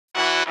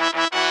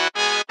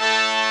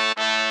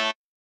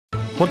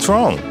What's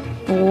wrong?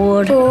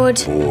 Bored.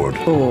 Bored. Bored.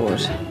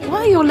 Bored. Why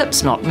are your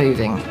lips not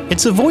moving?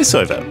 It's a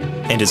voiceover,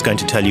 and it's going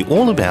to tell you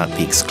all about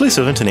the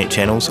exclusive internet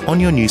channels on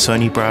your new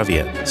Sony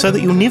Bravia, so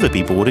that you'll never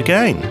be bored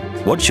again.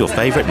 Watch your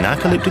favourite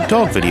narcoleptic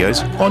dog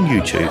videos on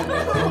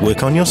YouTube.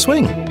 Work on your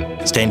swing.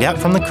 Stand out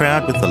from the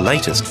crowd with the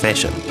latest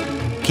fashion.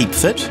 Keep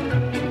fit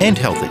and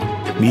healthy.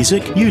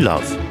 Music you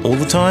love all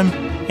the time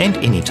and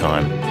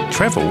anytime.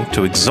 Travel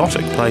to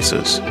exotic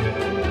places.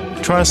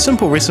 Try a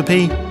simple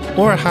recipe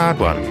or a hard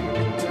one.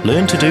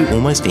 Learn to do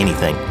almost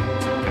anything.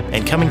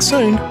 And coming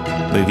soon,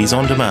 movies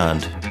on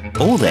demand.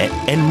 All that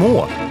and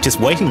more, just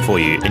waiting for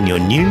you in your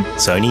new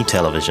Sony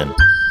television.